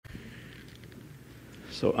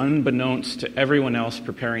So unbeknownst to everyone else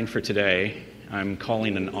preparing for today, I'm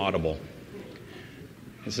calling an audible.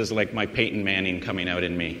 This is like my Peyton Manning coming out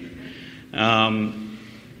in me. I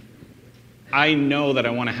know that I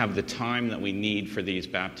want to have the time that we need for these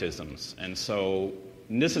baptisms. And so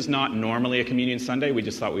this is not normally a communion Sunday. We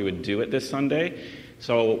just thought we would do it this Sunday.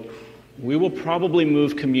 So we will probably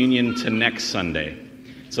move communion to next Sunday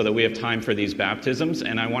so that we have time for these baptisms.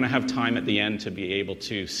 And I want to have time at the end to be able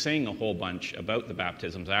to sing a whole bunch about the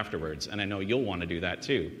baptisms afterwards. And I know you'll want to do that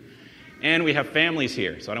too. And we have families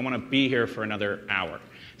here, so I don't want to be here for another hour.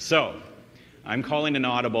 So I'm calling an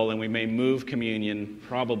audible, and we may move communion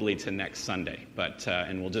probably to next Sunday.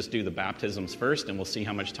 And we'll just do the baptisms first, and we'll see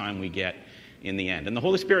how much time we get in the end. And the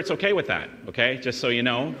Holy Spirit's okay with that, okay? Just so you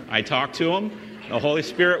know, I talked to him. The Holy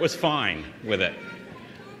Spirit was fine with it.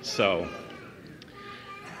 So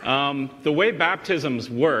the way baptisms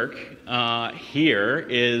work here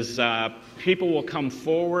is people will come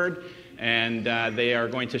forward, and they are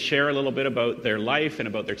going to share a little bit about their life and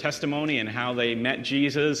about their testimony and how they met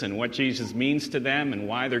Jesus and what Jesus means to them and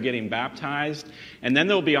why they're getting baptized. And then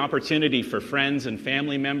there'll be opportunity for friends and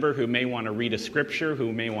family member who may want to read a scripture,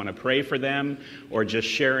 who may want to pray for them, or just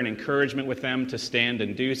share an encouragement with them to stand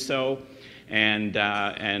and do so. And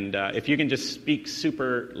if you can just speak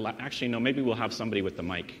actually, no, maybe we'll have somebody with the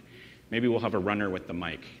mic. Maybe we'll have a runner with the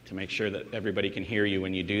mic to make sure that everybody can hear you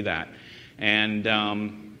when you do that. And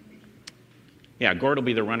yeah, Gord will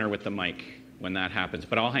be the runner with the mic when that happens,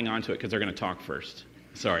 but I'll hang on to it because they're going to talk first.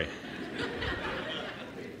 Sorry.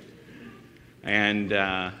 And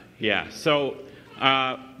so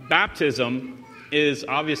baptism is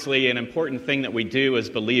obviously an important thing that we do as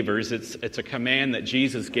believers. It's a command that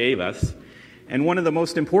Jesus gave us. And one of the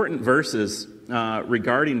most important verses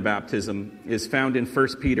regarding baptism is found in 1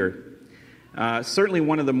 Peter. Certainly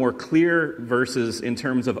one of the more clear verses in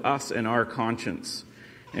terms of us and our conscience.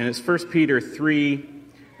 And it's 1 Peter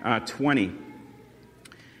 3:20.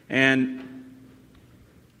 And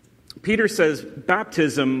Peter says,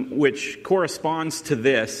 baptism, which corresponds to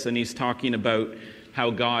this, and he's talking about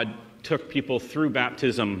how God took people through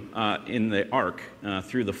baptism in the ark,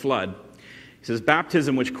 through the flood. He says,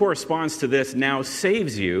 baptism, which corresponds to this, now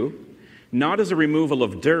saves you, not as a removal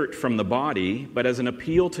of dirt from the body, but as an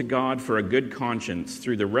appeal to God for a good conscience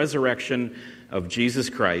through the resurrection of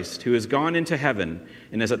Jesus Christ, who has gone into heaven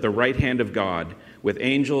and is at the right hand of God, with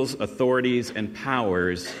angels, authorities, and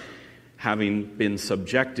powers having been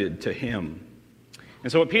subjected to him.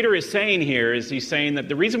 And so what Peter is saying here is he's saying that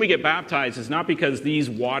the reason we get baptized is not because these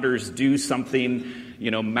waters do something,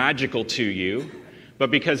 magical to you, but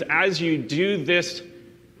because as you do this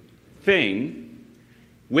thing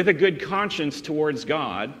with a good conscience towards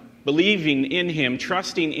God, believing in him,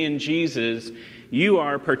 trusting in Jesus, you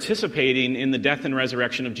are participating in the death and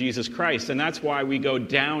resurrection of Jesus Christ. And that's why we go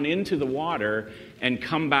down into the water and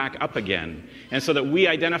come back up again. And so that we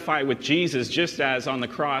identify with Jesus just as on the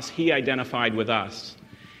cross he identified with us.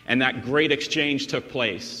 And that great exchange took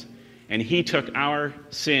place. And he took our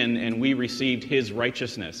sin and we received his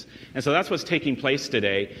righteousness. And so that's what's taking place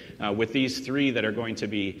today with these three that are going to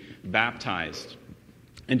be baptized.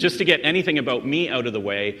 And just to get anything about me out of the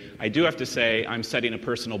way, I do have to say I'm setting a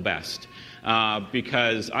personal best.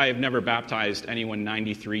 Because I have never baptized anyone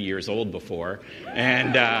 93 years old before.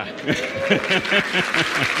 And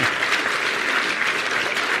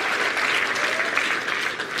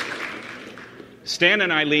Stan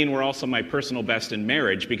and Eileen were also my personal best in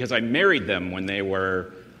marriage because I married them when they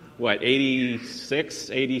were, 86,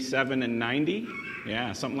 87, and 90?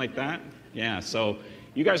 Yeah, something like that. Yeah, so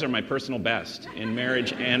you guys are my personal best in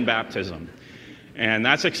marriage and baptism. And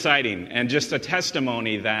that's exciting. And just a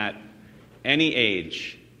testimony that any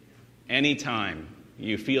age, any time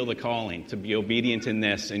you feel the calling to be obedient in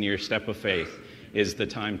this in your step of faith is the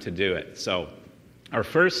time to do it. So our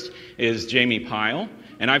first is Jamie Pyle,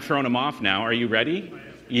 and I've thrown him off now. Are you ready?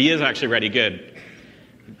 He is actually ready. Good.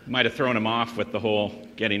 Might have thrown him off with the whole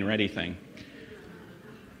getting ready thing.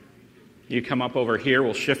 You come up over here.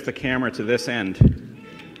 We'll shift the camera to this end.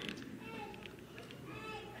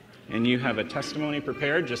 And you have a testimony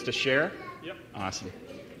prepared just to share? Yep. Awesome.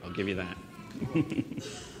 I'll give you that.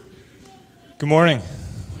 Good morning.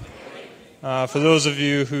 For those of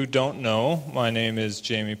you who don't know, my name is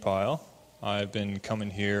Jamie Pyle. I've been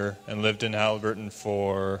coming here and lived in Haliburton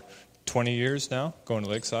for 20 years now, going to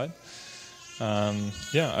Lakeside.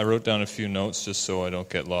 I wrote down a few notes just so I don't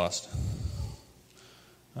get lost.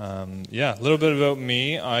 A little bit about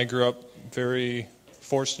me. I grew up very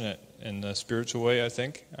fortunate in a spiritual way, I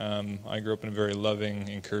think. I grew up in a very loving,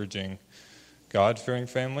 encouraging, God-fearing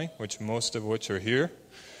family, most of which are here,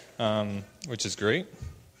 which is great.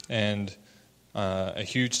 And a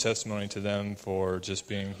huge testimony to them for just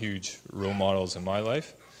being huge role models in my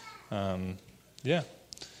life.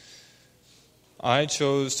 I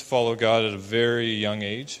chose to follow God at a very young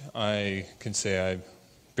age. I can say I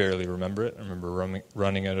barely remember it. I remember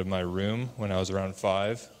running out of my room when I was around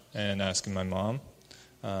 5 and asking my mom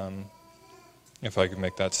if I could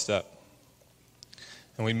make that step.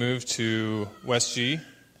 And we moved to West G,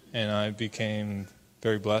 and I became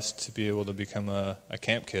very blessed to be able to become a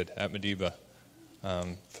camp kid at Mediba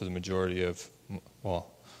for the majority of,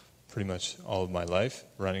 pretty much all of my life,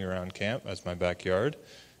 running around camp as my backyard,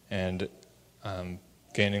 and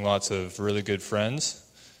gaining lots of really good friends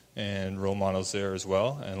and role models there as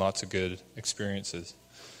well, and lots of good experiences.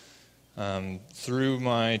 Through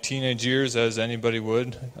my teenage years, as anybody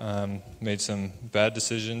would, made some bad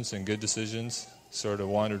decisions and good decisions, sort of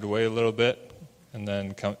wandered away a little bit, and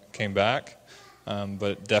then came back.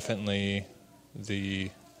 But definitely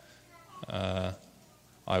I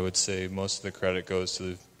would say most of the credit goes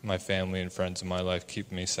to my family and friends in my life,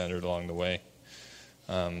 keeping me centered along the way.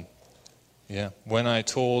 When I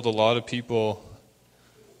told a lot of people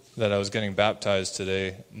that I was getting baptized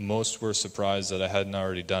today, most were surprised that I hadn't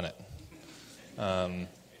already done it.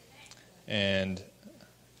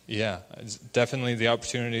 Definitely the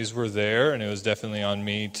opportunities were there, and it was definitely on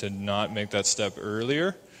me to not make that step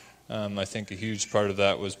earlier. I think a huge part of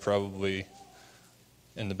that was probably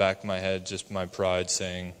in the back of my head, just my pride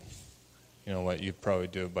saying, you know what, you probably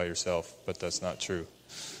do it by yourself, but that's not true.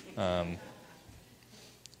 And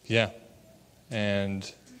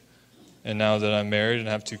now that I'm married and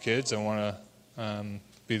have 2 kids, I want to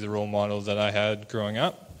be the role model that I had growing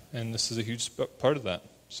up, and this is a huge part of that.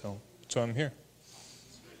 So that's why I'm here.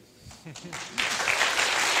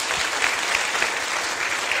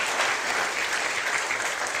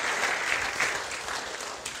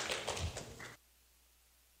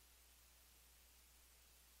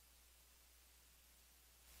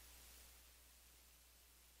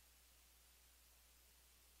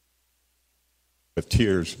 With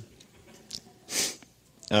tears.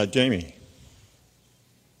 Jamie,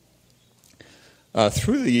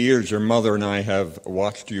 through the years, your mother and I have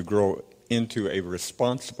watched you grow into a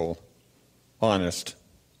responsible, honest,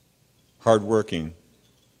 hardworking,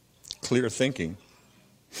 clear-thinking,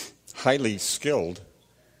 highly skilled,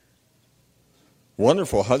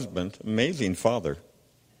 wonderful husband, amazing father,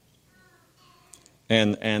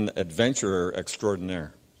 and an adventurer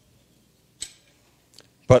extraordinaire.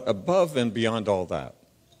 But above and beyond all that,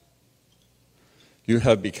 you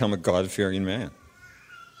have become a God-fearing man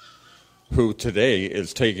who today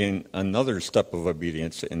is taking another step of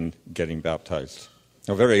obedience in getting baptized.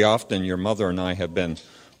 Now, very often, your mother and I have been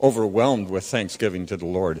overwhelmed with thanksgiving to the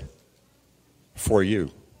Lord for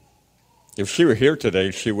you. If she were here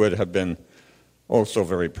today, she would have been so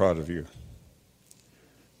very proud of you.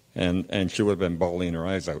 And she would have been bawling her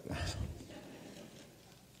eyes out.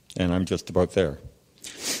 And I'm just about there.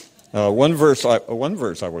 One verse I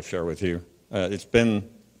will share with you. It's been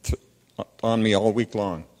on me all week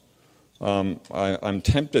long. I'm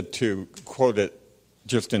tempted to quote it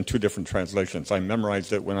just in 2 different translations. I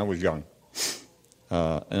memorized it when I was young.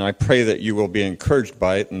 And I pray that you will be encouraged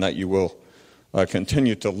by it and that you will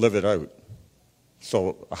continue to live it out.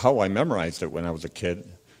 So how I memorized it when I was a kid,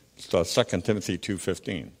 it's 2 Timothy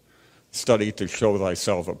 2:15. Study to show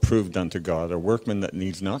thyself approved unto God, a workman that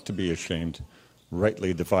needs not to be ashamed,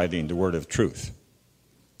 rightly dividing the word of truth.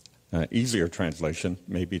 Easier translation,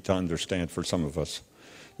 maybe to understand for some of us,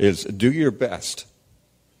 is do your best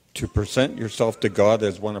to present yourself to God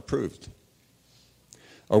as one approved,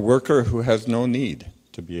 a worker who has no need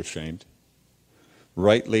to be ashamed,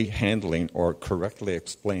 rightly handling or correctly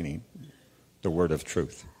explaining the word of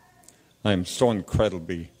truth. I am so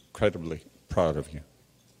incredibly proud of you.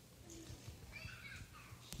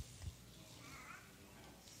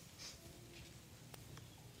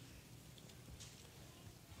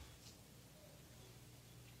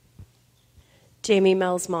 Jamie,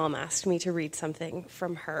 Mel's mom, asked me to read something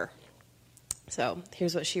from her. So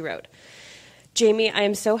here's what she wrote. Jamie, I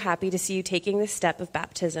am so happy to see you taking this step of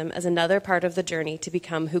baptism as another part of the journey to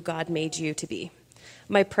become who God made you to be.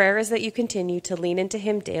 My prayer is that you continue to lean into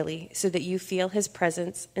him daily so that you feel his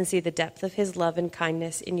presence and see the depth of his love and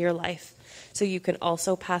kindness in your life so you can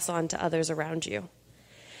also pass on to others around you.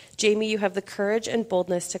 Jamie, you have the courage and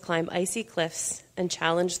boldness to climb icy cliffs and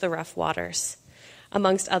challenge the rough waters,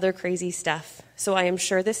 amongst other crazy stuff. So I am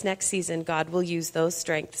sure this next season God will use those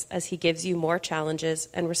strengths as he gives you more challenges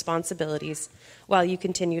and responsibilities while you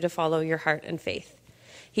continue to follow your heart and faith.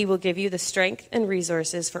 He will give you the strength and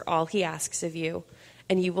resources for all he asks of you,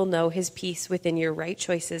 and you will know his peace within your right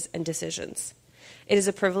choices and decisions. It is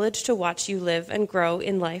a privilege to watch you live and grow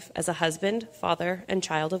in life as a husband, father, and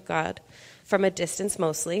child of God, from a distance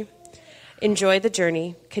mostly. Enjoy the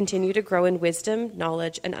journey. Continue to grow in wisdom,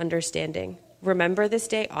 knowledge, and understanding. Remember this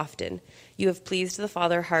day often. You have pleased the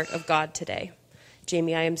Father heart of God today.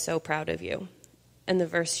 Jamie, I am so proud of you. And the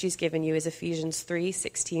verse she's given you is Ephesians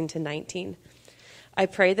 3:16-19. I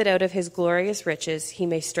pray that out of his glorious riches he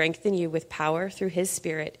may strengthen you with power through his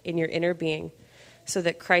Spirit in your inner being, so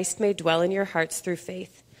that Christ may dwell in your hearts through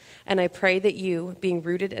faith. And I pray that you, being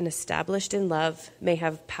rooted and established in love, may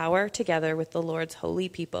have power together with the Lord's holy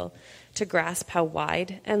people to grasp how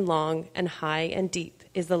wide and long and high and deep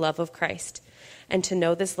is the love of Christ, and to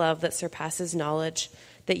know this love that surpasses knowledge,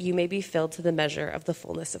 that you may be filled to the measure of the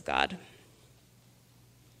fullness of God.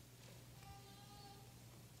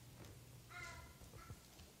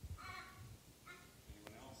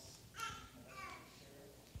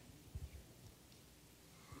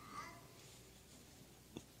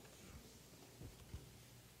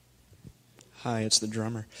 Hi, it's the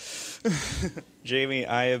drummer. Jamie,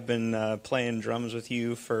 I have been playing drums with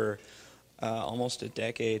you for almost a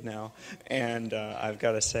decade now, and I've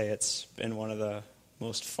got to say it's been one of the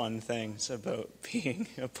most fun things about being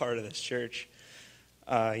a part of this church.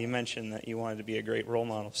 You mentioned that you wanted to be a great role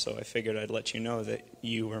model, so I figured I'd let you know that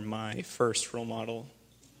you were my first role model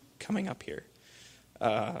coming up here.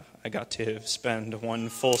 I got to spend one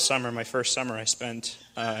full summer, my first summer I spent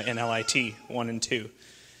in LIT 1 and 2.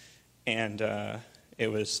 And it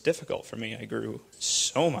was difficult for me. I grew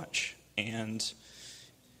so much, and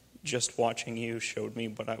just watching you showed me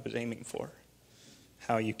what I was aiming for.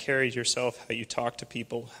 How you carried yourself, how you talked to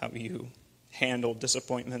people, how you handled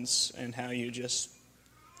disappointments, and how you just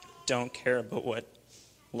don't care about what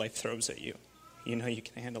life throws at you. You know you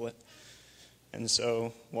can handle it. And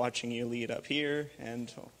so watching you lead up here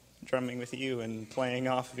and drumming with you and playing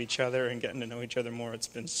off of each other and getting to know each other more, it's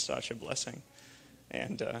been such a blessing.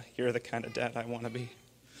 And you're the kind of dad I want to be.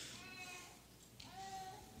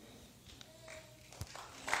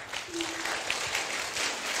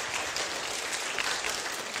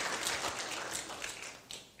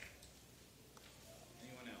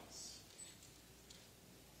 Anyone else?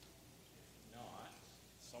 If not,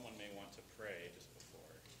 someone may want to pray just before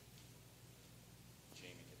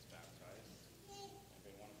Jamie gets baptized.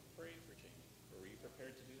 Anybody want to pray for Jamie? Were you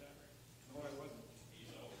prepared to do that? No, I wasn't.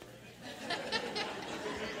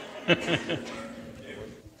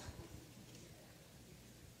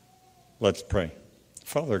 Let's pray.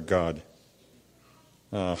 Father God,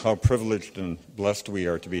 how privileged and blessed we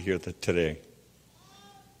are to be here today,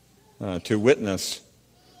 to witness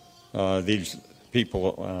these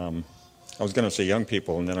people. I was going to say young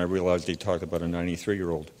people, and then I realized he talked about a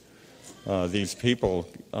 93-year-old. These people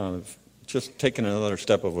just taking another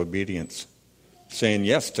step of obedience, saying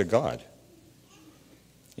yes to God.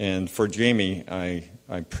 And for Jamie, I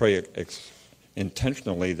pray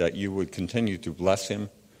intentionally that you would continue to bless him,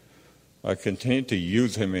 continue to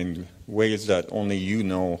use him in ways that only you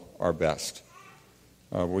know are best.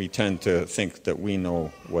 We tend to think that we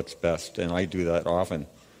know what's best, and I do that often.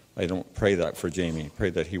 I don't pray that for Jamie. I pray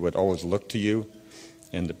that he would always look to you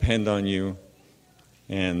and depend on you.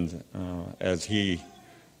 And as he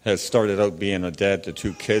has started out being a dad to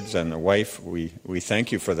 2 kids and a wife, we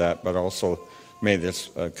thank you for that, but also may this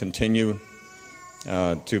continue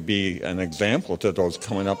to be an example to those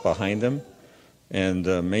coming up behind him. And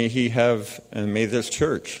may this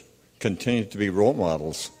church continue to be role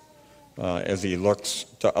models as he looks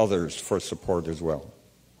to others for support as well.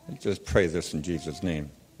 I just pray this in Jesus' name.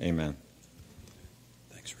 Amen.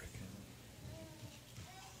 Thanks, Rick.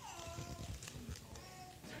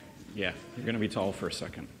 Yeah, you're going to be tall for a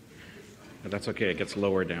second. But that's okay. It gets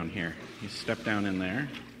lower down here. You step down in there,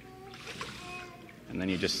 and then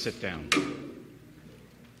you just sit down.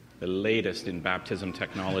 The latest in baptism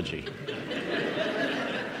technology.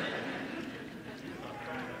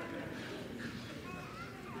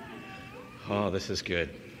 Oh, this is good.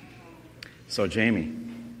 So, Jamie,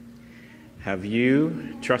 have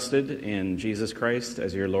you trusted in Jesus Christ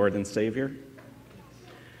as your Lord and Savior?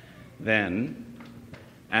 Then,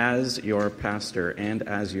 as your pastor and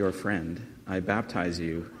as your friend, I baptize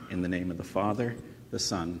you in the name of the Father, the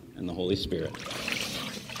Son, and the Holy Spirit.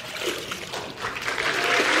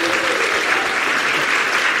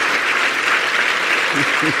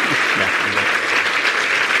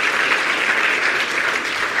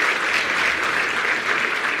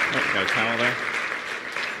 Got a towel there?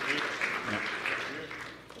 Yeah.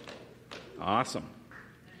 Awesome.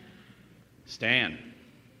 Stand.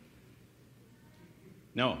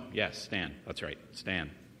 No, yes, stand. That's right.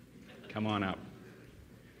 Stand. Come on up.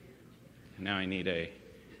 And now I need a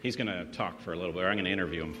He's going to talk for a little bit. I'm going to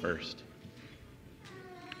interview him first.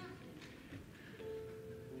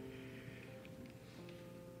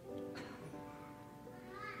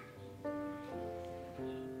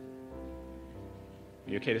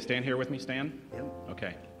 You okay to stand here with me, Stan? Yep.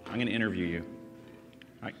 Okay. I'm going to interview you.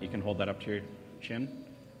 All right, you can hold that up to your chin.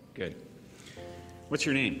 Good. What's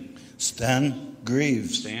your name? Stan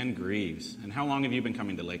Greaves. Stan Greaves. And how long have you been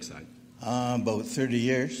coming to Lakeside? About 30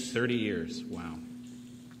 years. 30 years. Wow.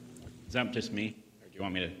 Is that just me? Or do you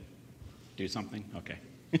want me to do something? Okay.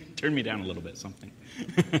 Turn me down a little bit, something.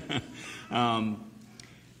 But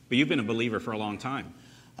you've been a believer for a long time.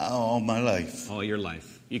 All my life. All your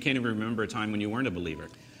life. You can't even remember a time when you weren't a believer.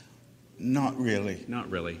 Not really. Not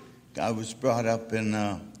really. I was brought up in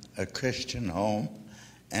a Christian home,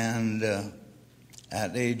 and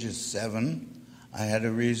at age of 7, I had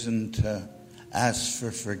a reason to ask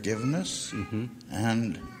for forgiveness,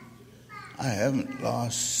 and I haven't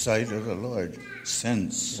lost sight of the Lord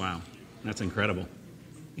since. Wow, that's incredible.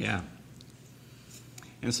 Yeah.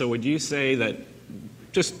 And so would you say that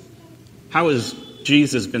just how has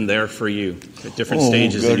Jesus been there for you at different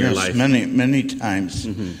stages in your life? Many times.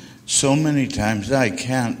 So many times I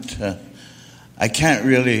can't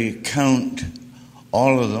really count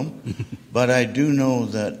all of them, but I do know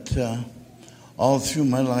that all through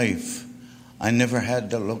my life I never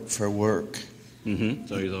had to look for work.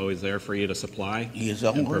 So he's always there for you to supply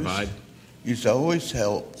and provide. He's always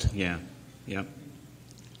helped. Yeah, yep.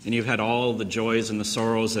 And you've had all the joys and the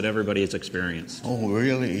sorrows that everybody has experienced. Oh,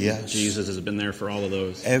 really? Yes. Jesus has been there for all of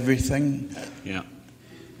those. Everything. Yeah.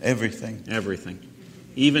 Everything. Everything.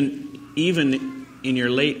 Even in your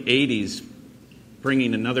late 80s,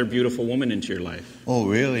 bringing another beautiful woman into your life. Oh,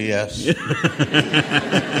 really? Yes.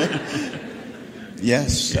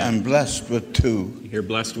 Yes, yeah. I'm blessed with 2. You're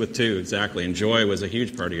blessed with 2, exactly. And joy was a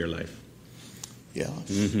huge part of your life. Yes.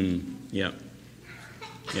 Yeah.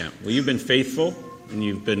 Yeah. Well, you've been faithful, and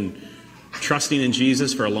you've been trusting in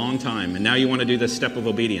Jesus for a long time, and now you want to do this step of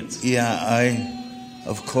obedience. Yeah,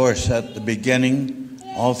 of course, at the beginning,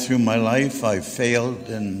 all through my life, I failed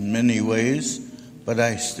in many ways, but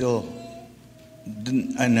I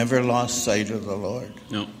never lost sight of the Lord.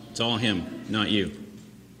 No, it's all Him, not you.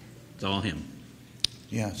 It's all Him.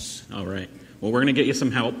 Yes. All right. Well, we're going to get you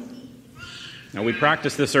some help. Now, we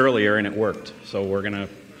practiced this earlier, and it worked, so we're going to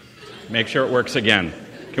make sure it works again.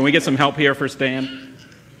 Can we get some help here for Stan?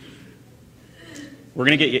 We're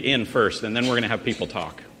going to get you in first, and then we're going to have people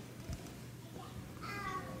talk.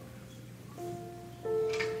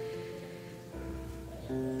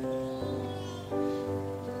 There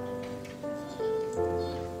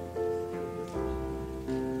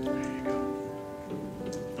you go.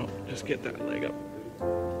 Oh, just get that leg up.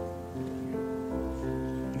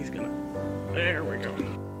 He's going to... There we go.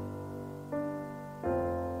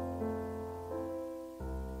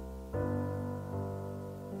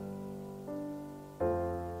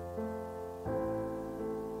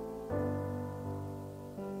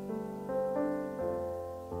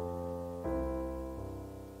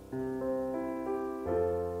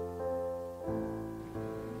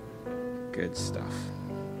 Good stuff.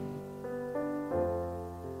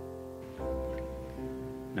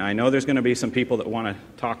 Now, I know there's going to be some people that want to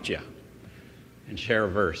talk to you and share a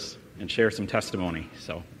verse and share some testimony,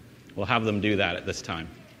 so we'll have them do that at this time.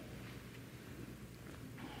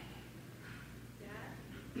 Dad,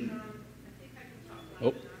 I think I can talk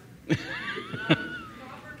Oh. Proverbs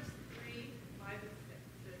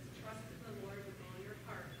 3:5-6 says, "Trust in the Lord with all your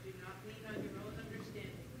heart. Do not lean on your own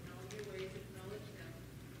understanding. In all your ways acknowledge Him,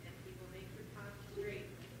 and He will make your path straight."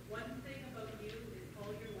 One thing about you is all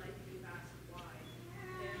your life you've asked why,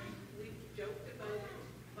 and we've joked about it,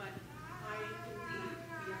 but I believe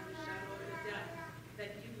beyond the shadow of a doubt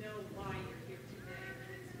that you know why you're here today,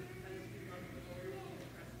 and it's because you love the Lord and you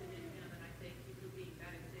trusted in Him. And I thank you for being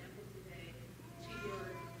that example today to your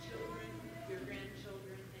children, your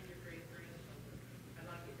grandchildren, and your great-grandchildren. I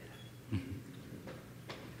love you, Dad.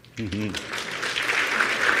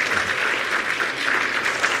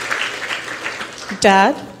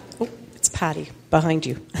 Dad, it's Patty behind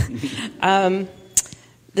you.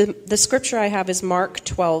 The scripture I have is Mark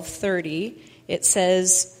 12:30. It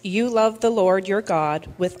says, "You love the Lord your God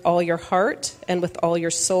with all your heart and with all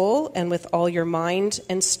your soul and with all your mind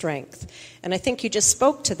and strength." And I think you just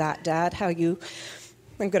spoke to that, Dad, I'm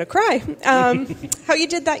going to cry, how you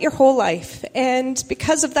did that your whole life. And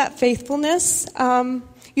because of that faithfulness,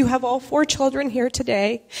 you have all 4 children here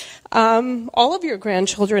today, all of your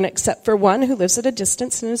grandchildren except for one who lives at a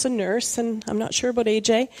distance and is a nurse, and I'm not sure about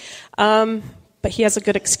AJ, but he has a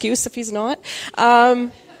good excuse if he's not.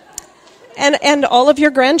 And all of your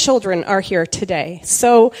grandchildren are here today.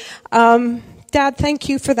 So, Dad, thank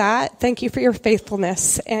you for that. Thank you for your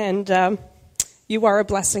faithfulness. And you are a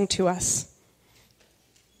blessing to us.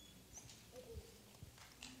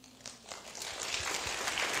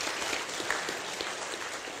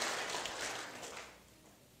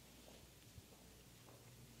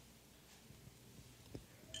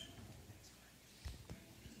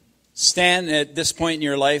 Stan, at this point in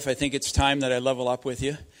your life, I think it's time that I level up with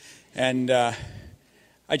you. And I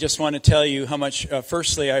just want to tell you how much,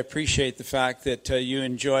 firstly, I appreciate the fact that you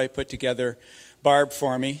and Joy put together Barb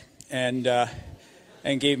for me and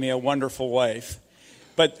gave me a wonderful wife.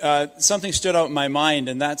 But something stood out in my mind,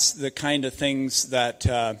 and that's the kind of things that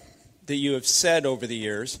you have said over the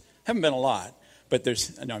years. Haven't been a lot, but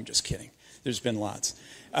no, I'm just kidding. There's been lots.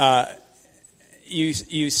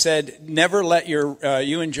 You said never let you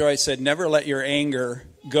and Joy said never let your anger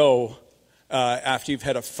go after you've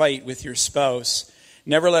had a fight with your spouse.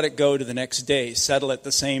 Never let it go to the next day. Settle it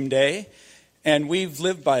the same day. And we've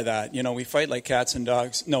lived by that. You know, we fight like cats and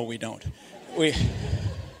dogs. No, we don't. We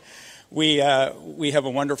have a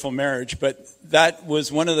wonderful marriage, but that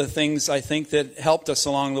was one of the things I think that helped us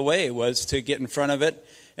along the way, was to get in front of it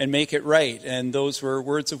and make it right. And those were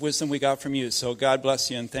words of wisdom we got from you. So God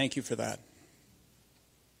bless you, and thank you for that.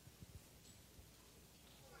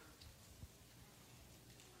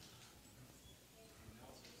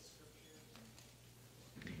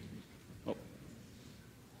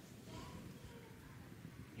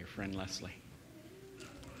 Friend Leslie.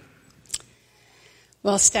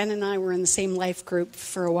 Well, Stan and I were in the same life group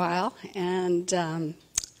for a while, and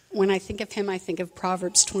when I think of him, I think of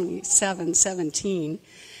Proverbs 27:17.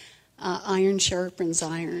 Iron sharpens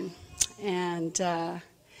iron, and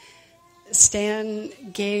Stan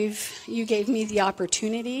you gave me the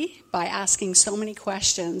opportunity by asking so many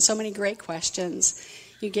questions, so many great questions.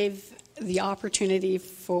 You gave the opportunity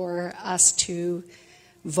for us to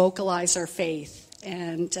vocalize our faith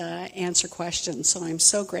and answer questions. So I'm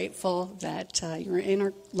so grateful that you're in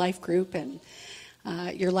our life group, and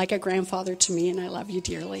you're like a grandfather to me, and I love you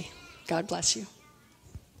dearly. God bless you.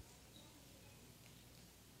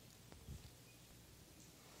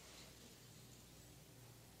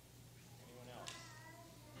 Anyone else?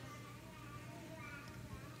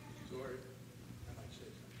 George, I might say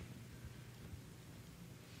something.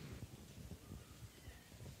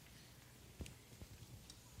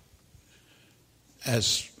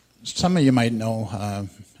 As some of you might know,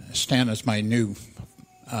 Stan is my new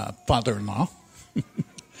father-in-law.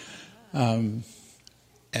 And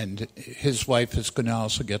his wife is going to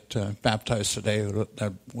also get baptized today.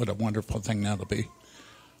 What a wonderful thing that'll be.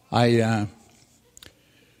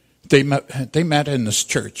 They met in this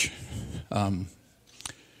church. My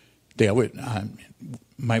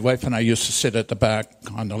wife and I used to sit at the back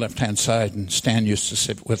on the left-hand side, and Stan used to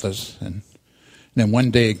sit with us. And then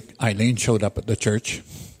one day, Eileen showed up at the church,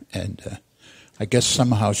 and I guess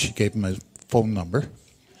somehow she gave him a phone number.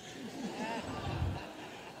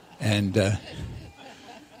 And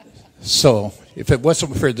so if it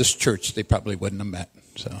wasn't for this church, they probably wouldn't have met.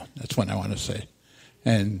 So that's what I want to say.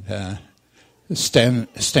 And Stan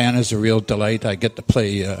is a real delight. I get to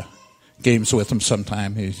play games with him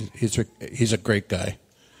sometime. He's a great guy.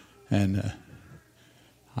 And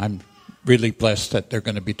I'm really blessed that they're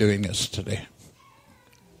going to be doing this today.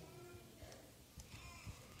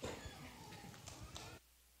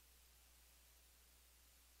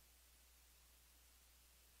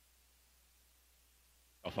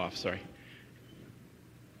 Off, sorry.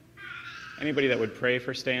 Anybody that would pray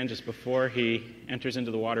for Stan just before he enters into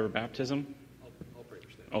the water of baptism? I'll pray for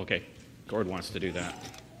Stan. Okay, Gord wants to do that.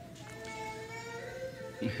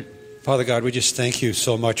 Father God, we just thank you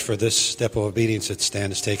so much for this step of obedience that Stan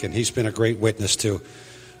has taken. He's been a great witness to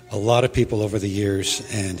a lot of people over the years,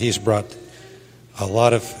 and he's brought a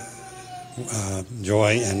lot of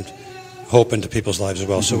joy and hope into people's lives as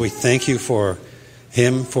well. Mm-hmm. So we thank you for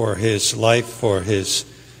him, for his life, for his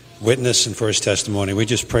witness, and for his testimony. We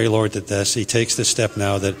just pray, Lord, that as he takes this step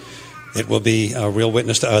now, that it will be a real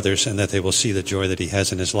witness to others, and that they will see the joy that he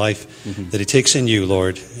has in his life, mm-hmm. that he takes in you,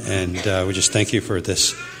 Lord. And we just thank you for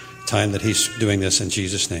this time that he's doing this in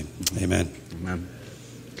Jesus' name. Mm-hmm. Amen. Amen.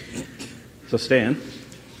 So Stan,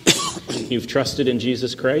 you've trusted in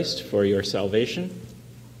Jesus Christ for your salvation,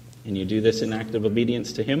 and you do this in active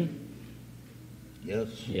obedience to him? Yes.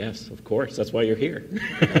 Yes, of course. That's why you're here.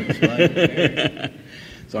 That's right.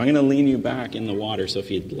 So I'm going to lean you back in the water. So if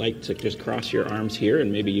you'd like to just cross your arms here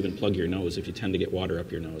and maybe even plug your nose if you tend to get water up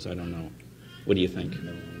your nose. I don't know. What do you think?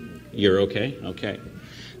 You're okay? Okay.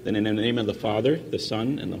 Then in the name of the Father, the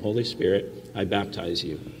Son, and the Holy Spirit, I baptize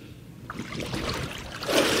you.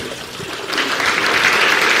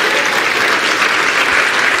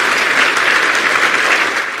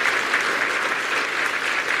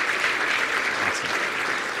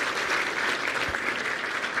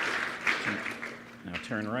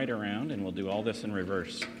 right around, and we'll do all this in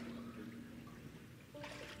reverse.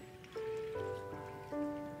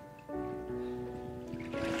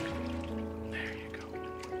 There you go.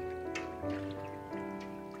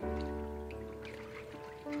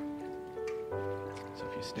 So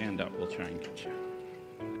if you stand up, we'll try and get you.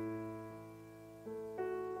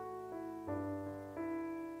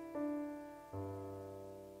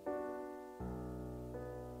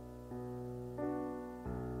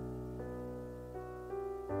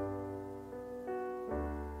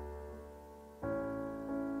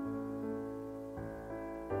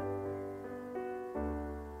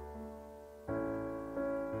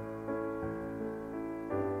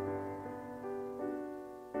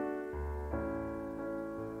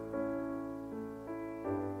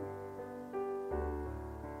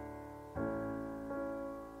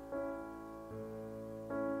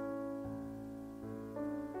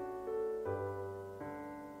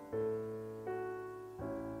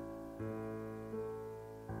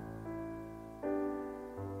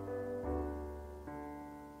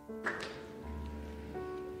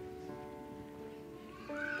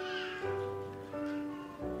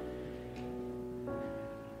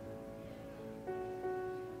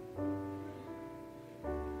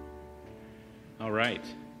 All right.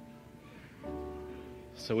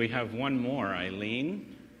 So we have one more,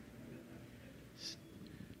 Eileen.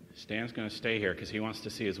 Stan's going to stay here because he wants to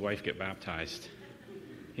see his wife get baptized.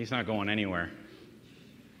 He's not going anywhere.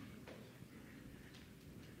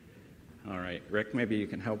 All right, Rick, maybe you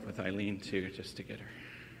can help with Eileen too, just to get her.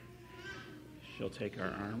 She'll take our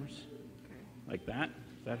arms like that.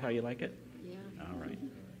 Is that how you like it? Yeah. All right.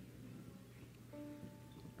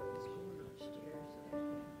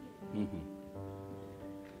 Mm-hmm.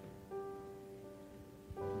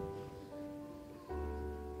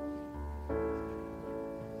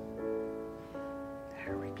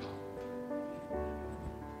 There we go.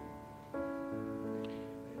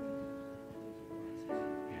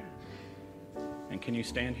 Yeah. And can you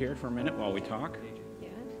stand here for a minute while we talk? Yeah.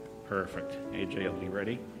 Perfect. AJ will be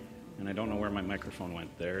ready. And I don't know where my microphone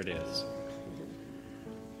went. There it is.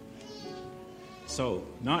 So,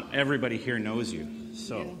 not everybody here knows you.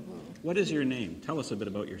 So, what is your name? Tell us a bit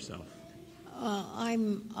about yourself.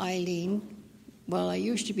 I'm Eileen. Well, I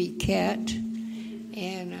used to be Kat,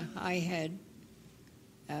 and I had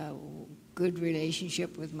a good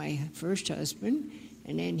relationship with my first husband,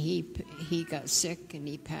 and then he got sick and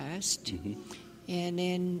he passed. Mm-hmm. And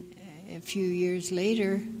then a few years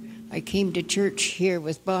later, I came to church here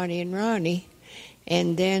with Bonnie and Ronnie,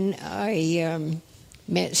 and then I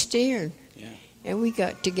met Stan. Yeah. And we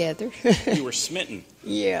got together. You were smitten.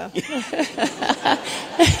 Yeah.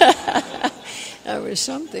 That was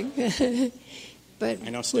something. But I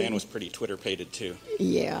know Stan was pretty Twitter-pated too.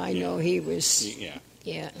 Yeah, I know he was. Yeah.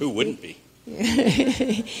 Yeah. Who wouldn't be?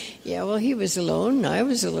 Yeah, well, he was alone. I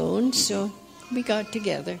was alone, so we got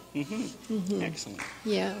together. Mm-hmm. Mm-hmm. Excellent.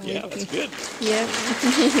 Yeah. Yeah, that's good. Yeah.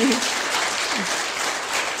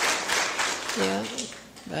 Yeah.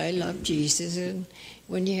 I love Jesus, and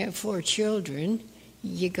when you have 4 children,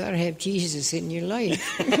 you got to have Jesus in your life.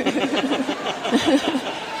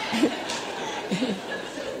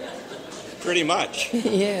 Pretty much.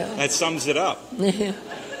 Yeah. That sums it up.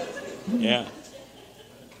 Yeah.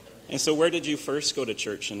 And so where did you first go to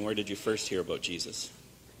church, and where did you first hear about Jesus?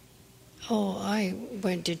 Oh, I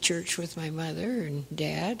went to church with my mother and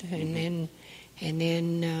dad, and then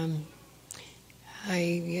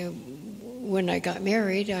when I got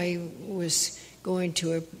married, I was going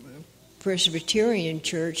to a Presbyterian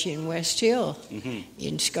church in West Hill,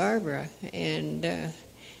 in Scarborough, and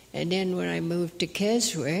then when I moved to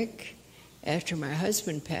Keswick, after my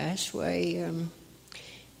husband passed,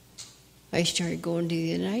 I started going to the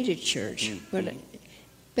United Church, but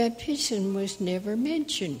baptism was never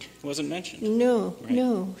mentioned. It wasn't mentioned? No, right.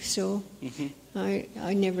 No. So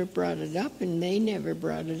I never brought it up, and they never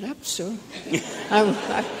brought it up, so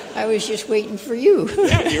I was just waiting for you.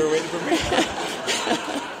 Yeah, you were waiting for me.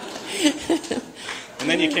 And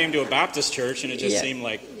then you came to a Baptist church, and it just seemed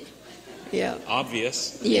like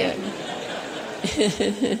obvious. Yeah.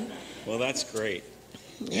 Well, that's great.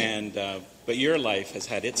 Yeah. And but your life has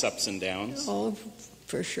had its ups and downs. Oh,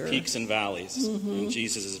 for sure. Peaks and valleys. And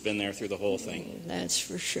Jesus has been there through the whole thing. That's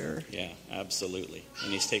for sure. Yeah, absolutely.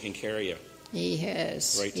 And he's taken care of you. He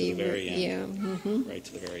has. Right to the very end. Yeah. Mm-hmm. Right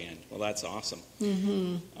to the very end. Well, that's awesome.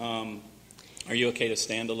 Mm-hmm. Are you okay to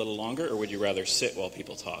stand a little longer, or would you rather sit while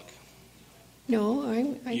people talk? No,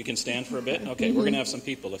 You can stand for a bit? Okay, we're going to have some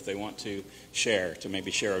people, if they want to share, to maybe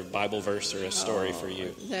share a Bible verse or a story for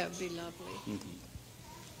you. That would be lovely. Mm-hmm.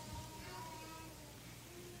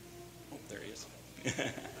 Oh, there he is.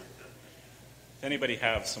 Does anybody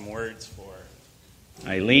have some words for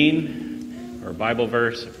Eileen, or a Bible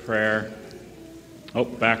verse, a prayer? Oh,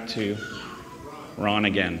 back to Ron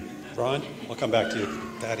again. Ron, I'll come back to you.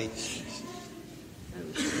 Patty. I was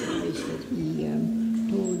surprised that he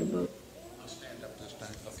told about. I'll stand up this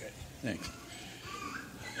time. Okay. Thanks.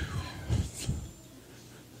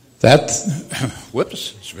 That,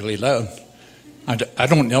 whoops, it's really loud. I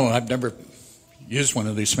don't know. I've never used one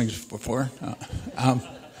of these things before.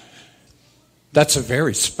 That's a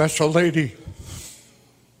very special lady.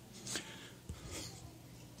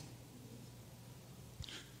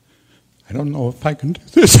 I don't know if I can do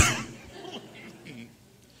this.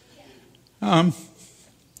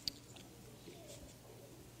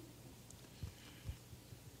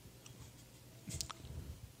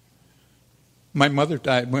 My mother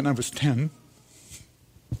died when I was 10.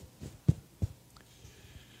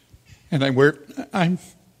 And I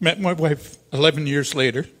met my wife 11 years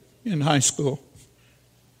later in high school.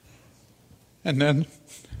 And then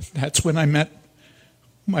that's when I met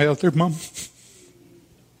my other mom.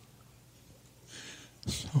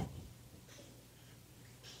 So,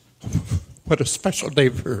 what a special day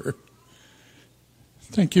for her.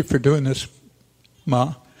 Thank you for doing this,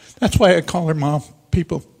 Ma. That's why I call her Mom.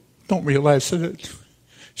 People don't realize that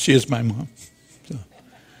she is my mom. So,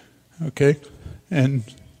 okay? And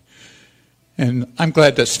I'm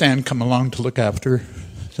glad that Stan come along to look after her.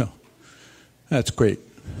 So that's great.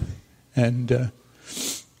 And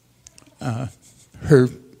her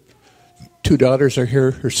 2 daughters are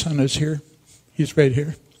here. Her son is here. He's right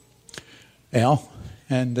here. Al.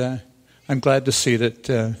 And I'm glad to see that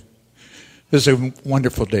this is a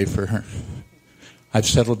wonderful day for her. I've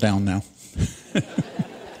settled down now.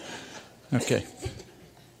 Okay.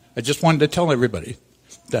 I just wanted to tell everybody,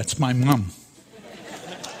 that's my mom.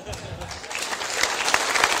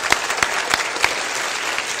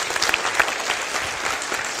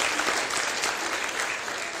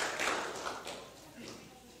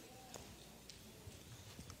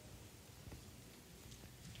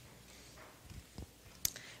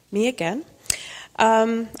 Me again.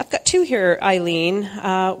 I've got 2 here, Eileen.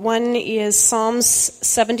 One is Psalms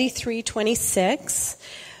 73:26.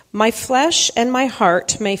 My flesh and my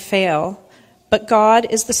heart may fail, but God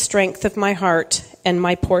is the strength of my heart and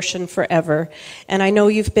my portion forever. And I know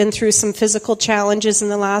you've been through some physical challenges in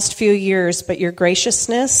the last few years, but your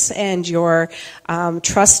graciousness and your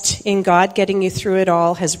trust in God getting you through it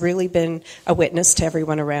all has really been a witness to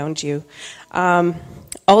everyone around you.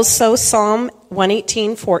 Also, Psalm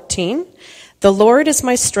 118:14. The Lord is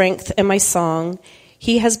my strength and my song.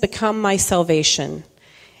 He has become my salvation.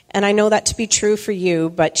 And I know that to be true for you,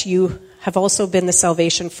 but you have also been the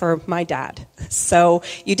salvation for my dad. So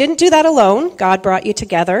you didn't do that alone. God brought you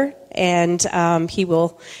together, and he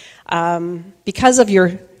will, because of your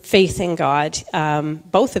faith in God,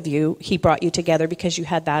 both of you, he brought you together because you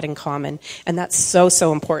had that in common. And that's so,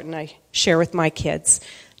 so important. I share with my kids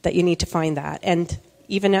that you need to find that. And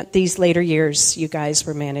even at these later years, you guys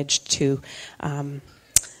were managed to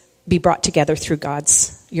be brought together through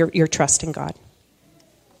your trust in God.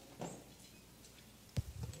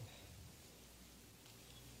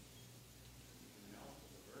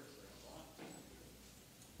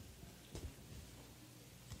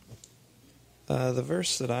 The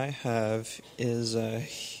verse that I have is,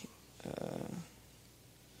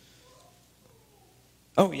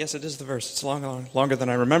 oh, yes, it is the verse. It's longer than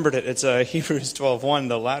I remembered it. It's Hebrews 12:1.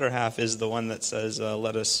 The latter half is the one that says,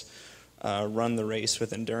 let us run the race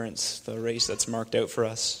with endurance, the race that's marked out for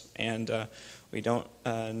us. And we don't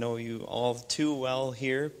know you all too well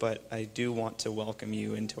here, but I do want to welcome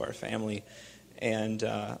you into our family. And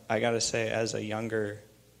I got to say, as the younger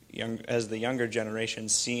generation,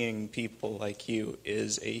 seeing people like you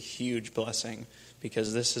is a huge blessing,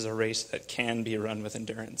 because this is a race that can be run with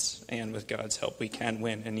endurance, and with God's help we can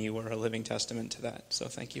win, and you are a living testament to that. So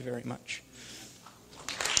thank you very much.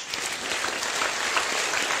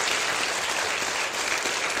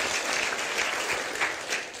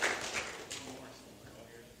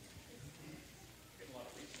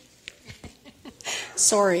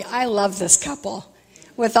 Sorry, I love this couple.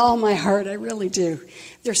 With all my heart, I really do.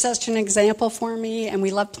 They're such an example for me, and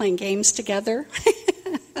we love playing games together.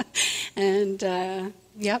 And,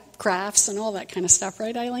 crafts and all that kind of stuff,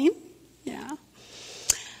 right, Eileen? Yeah.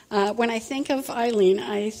 When I think of Eileen,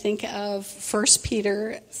 I think of 1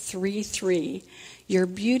 Peter 3:3. Your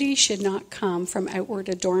beauty should not come from outward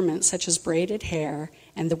adornment, such as braided hair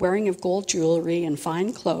and the wearing of gold jewelry and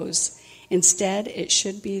fine clothes. Instead, it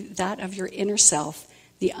should be that of your inner self,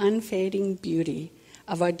 the unfading beauty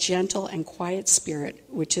of a gentle and quiet spirit,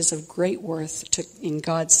 which is of great worth in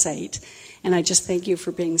God's sight. And I just thank you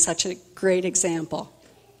for being such a great example.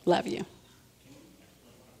 Love you.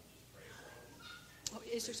 Oh,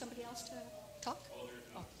 is there somebody else to talk?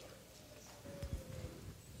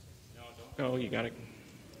 Oh, you got it.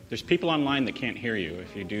 There's people online that can't hear you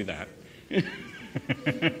if you do that.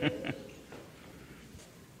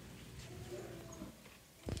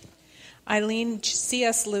 Eileen,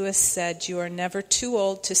 C.S. Lewis said, "You are never too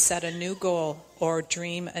old to set a new goal or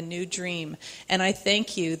dream a new dream." And I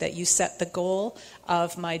thank you that you set the goal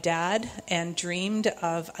of my dad and dreamed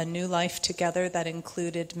of a new life together that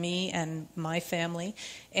included me and my family.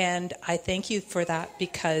 And I thank you for that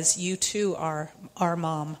because you too are our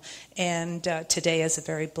mom. And today is a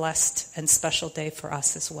very blessed and special day for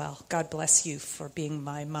us as well. God bless you for being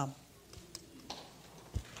my mom.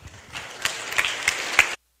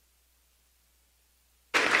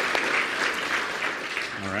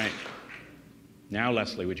 All right. Now,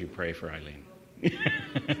 Leslie, would you pray for Eileen?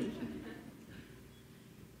 I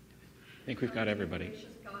think we've got everybody. Gracious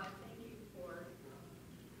God, thank you for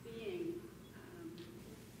being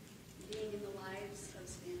in the lives of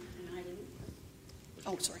Stan and Eileen.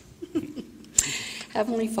 Oh, sorry.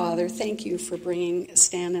 Heavenly Father, thank you for bringing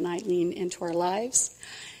Stan and Eileen into our lives.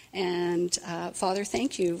 And Father,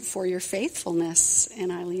 thank you for your faithfulness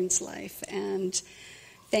in Eileen's life. And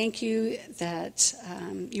thank you that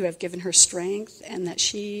you have given her strength and that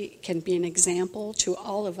she can be an example to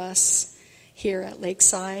all of us here at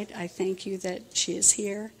Lakeside. I thank you that she is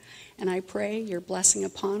here, and I pray your blessing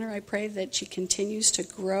upon her. I pray that she continues to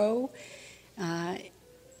grow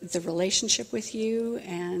the relationship with you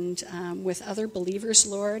and with other believers,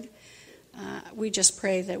 Lord. We just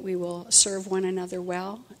pray that we will serve one another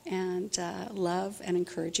well and love and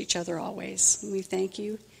encourage each other always. We thank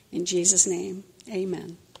you in Jesus' name.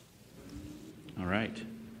 Amen. All right.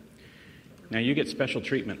 Now you get special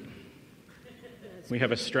treatment. We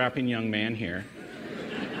have a strapping young man here.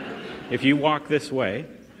 If you walk this way,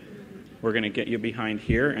 we're going to get you behind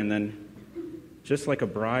here, and then just like a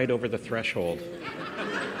bride over the threshold.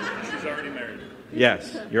 She's already married.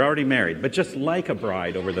 Yes, you're already married, but just like a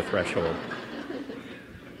bride over the threshold.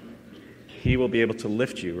 He will be able to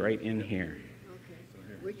lift you right in here.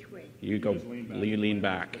 Okay. Which way? You go, you lean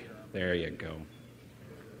back. There you go.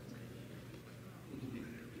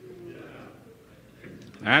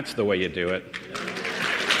 That's the way you do it.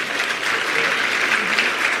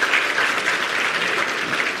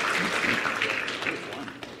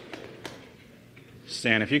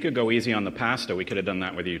 Stan, if you could go easy on the pasta, we could have done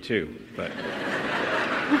that with you too. But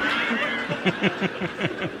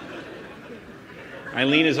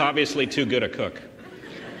Eileen is obviously too good a cook.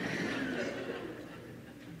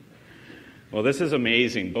 Well, this is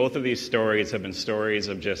amazing. Both of these stories have been stories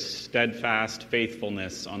of just steadfast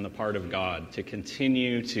faithfulness on the part of God to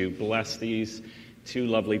continue to bless these two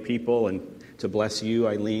lovely people and to bless you,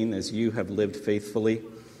 Eileen, as you have lived faithfully,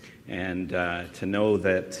 and to know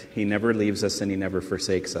that He never leaves us and He never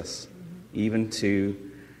forsakes us, even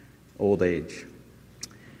to old age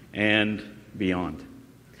and beyond.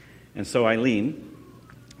 And so, Eileen,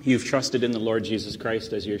 you've trusted in the Lord Jesus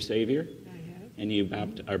Christ as your Savior. And you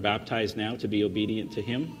are baptized now to be obedient to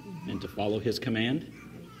Him and to follow His command?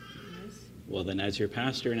 Well, then, as your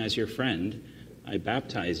pastor and as your friend, I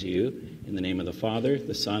baptize you in the name of the Father,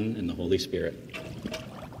 the Son, and the Holy Spirit.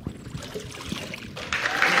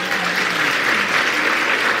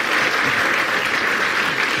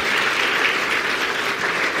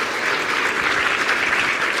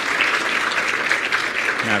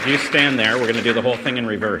 Now, if you stand there, we're going to do the whole thing in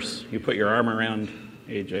reverse. You put your arm around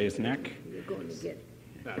AJ's neck.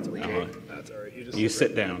 That's all right. That's all right. You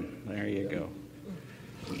sit down. There you go.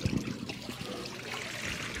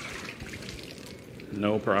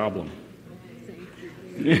 No problem.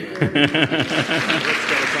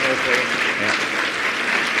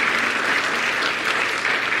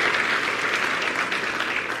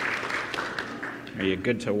 Are you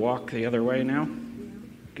good to walk the other way now?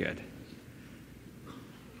 Good.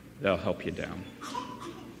 They'll help you down.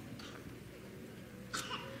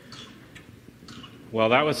 Well,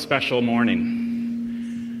 that was a special morning.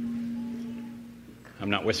 I'm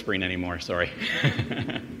not whispering anymore, sorry.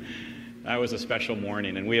 That was a special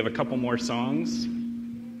morning, and we have a couple more songs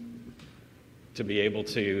to be able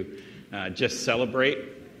to just celebrate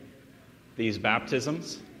these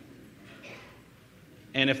baptisms.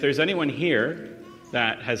 And if there's anyone here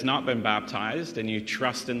that has not been baptized and you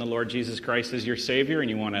trust in the Lord Jesus Christ as your Savior and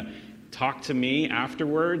you want to talk to me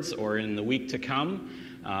afterwards or in the week to come,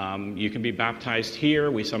 You can be baptized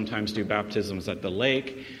here. We sometimes do baptisms at the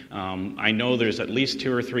lake. I know there's at least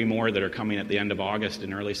 2 or 3 more that are coming at the end of August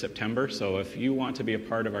and early September. So if you want to be a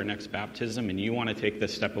part of our next baptism and you want to take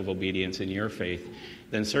this step of obedience in your faith,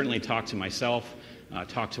 then certainly talk to myself,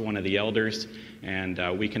 talk to one of the elders, and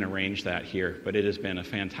we can arrange that here. But it has been a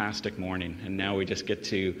fantastic morning, and now we just get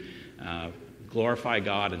to glorify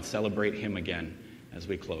God and celebrate Him again as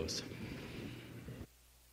we close.